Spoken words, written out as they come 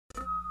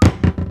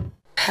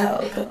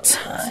Pelpa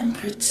time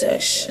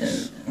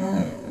protection.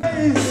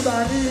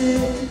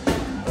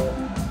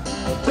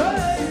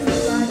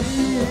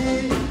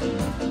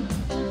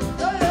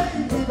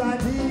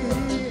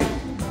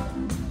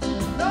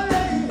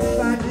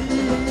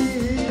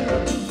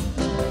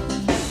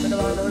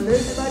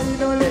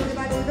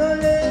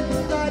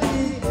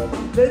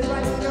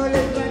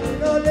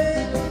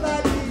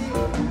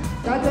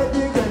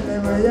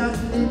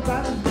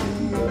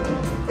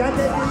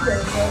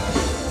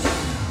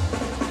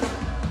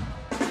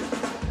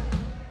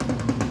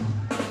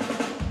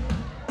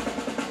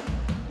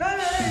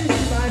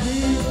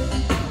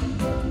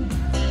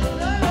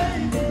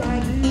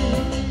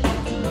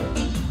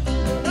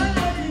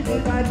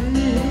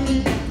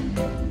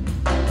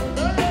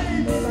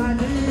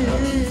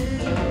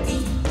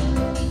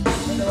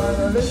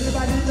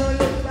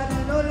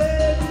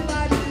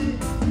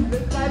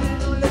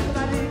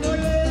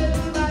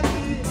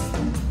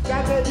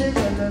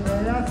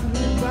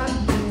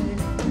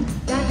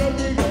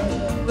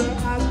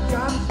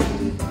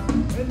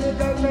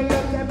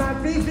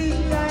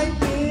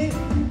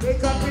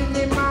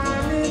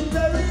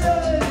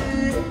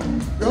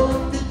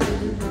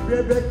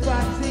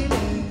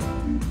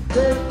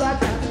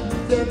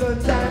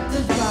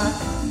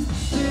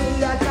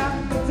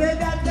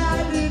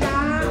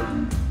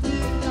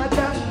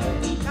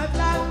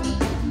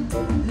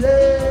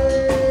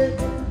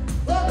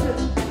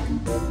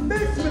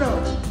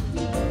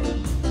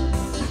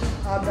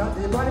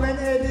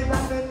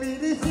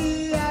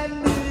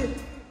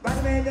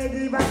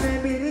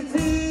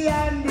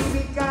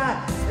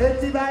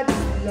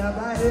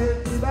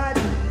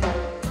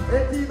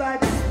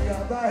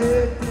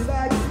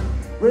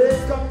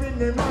 Wake up in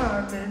the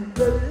morning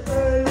very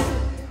early.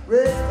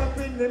 Wake up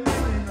in the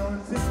morning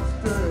on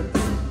 6:30.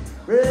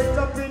 Wake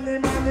up in the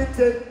morning,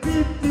 take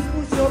 50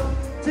 push-up.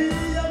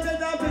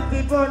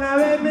 350 pounds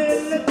away, me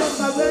let up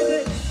my ready.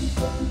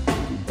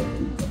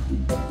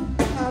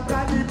 I've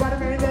got the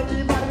barman,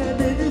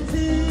 the C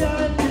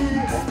and D.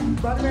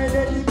 Barman,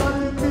 the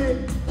barman,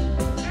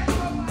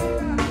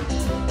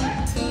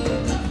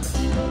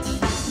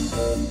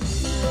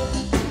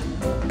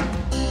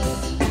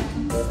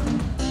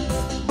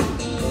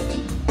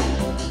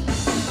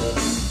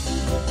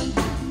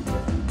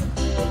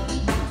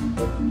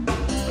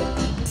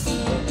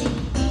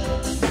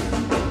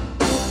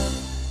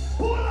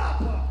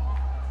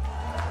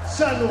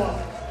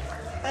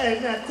 hey,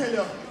 man, I tell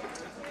you.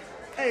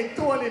 Hey,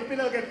 Tony, if you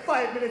don't get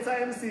 5 minutes of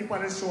MC for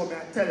the show,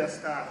 man, I tell you,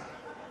 star.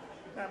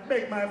 I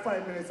beg my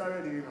 5 minutes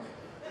already, you know.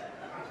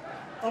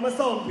 I'm a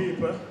sound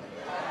people.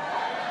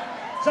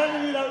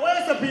 Johnny,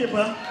 where's the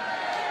people?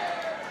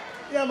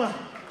 Yeah, man.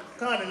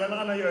 Cardinal,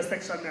 I'm on your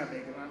section now,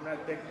 big man. I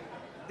beg.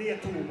 Day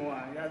 2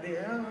 more. Yeah,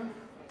 there, man.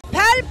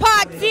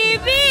 Pelpa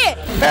TV!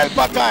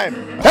 Pelpa time!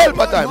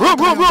 Pelpa time! Room!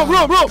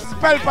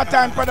 Pelpa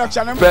time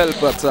production!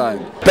 Pelpa time!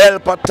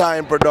 Pelpa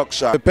time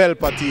production!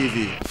 Pelpa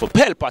TV! For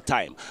Pelpa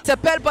time! It's a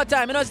Pelpa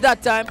time, you know it's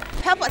that time.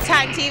 Pelpa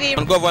time TV!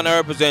 I'm governor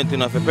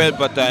representing for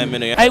Pelpa time, you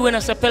know. I when I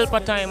say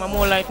Pelpa time, I'm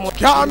more like more.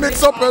 Can't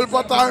mix up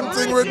Pelpa time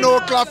thing with no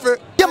coffee.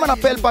 Yeah, man, a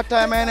Pelpa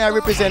time, and I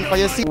represent for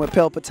you. See, we're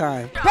Pelpa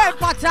time.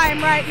 Pelpa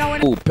time right now.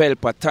 Oh,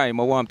 Pelpa time!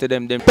 I want to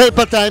them.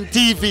 Pelpa time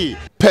TV!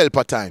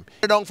 Pelpa time!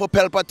 You're down for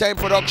Pelpa time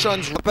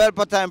productions.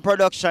 Pelpa time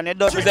production, it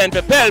does represent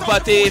for Pelpa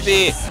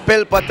TV.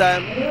 Pelpa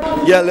time.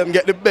 Yeah, let them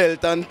get the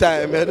belt on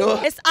time, you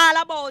know. It's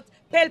all about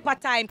Pelpa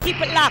time.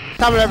 Keep it locked.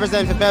 Come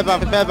represent for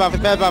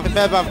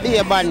Pelpa, be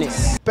a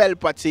badness.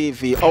 Pelpa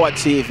TV, our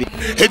TV.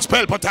 It's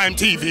Pelpa time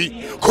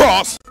TV.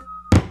 Cross.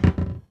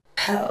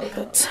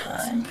 Pelpa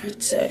time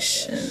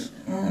protection.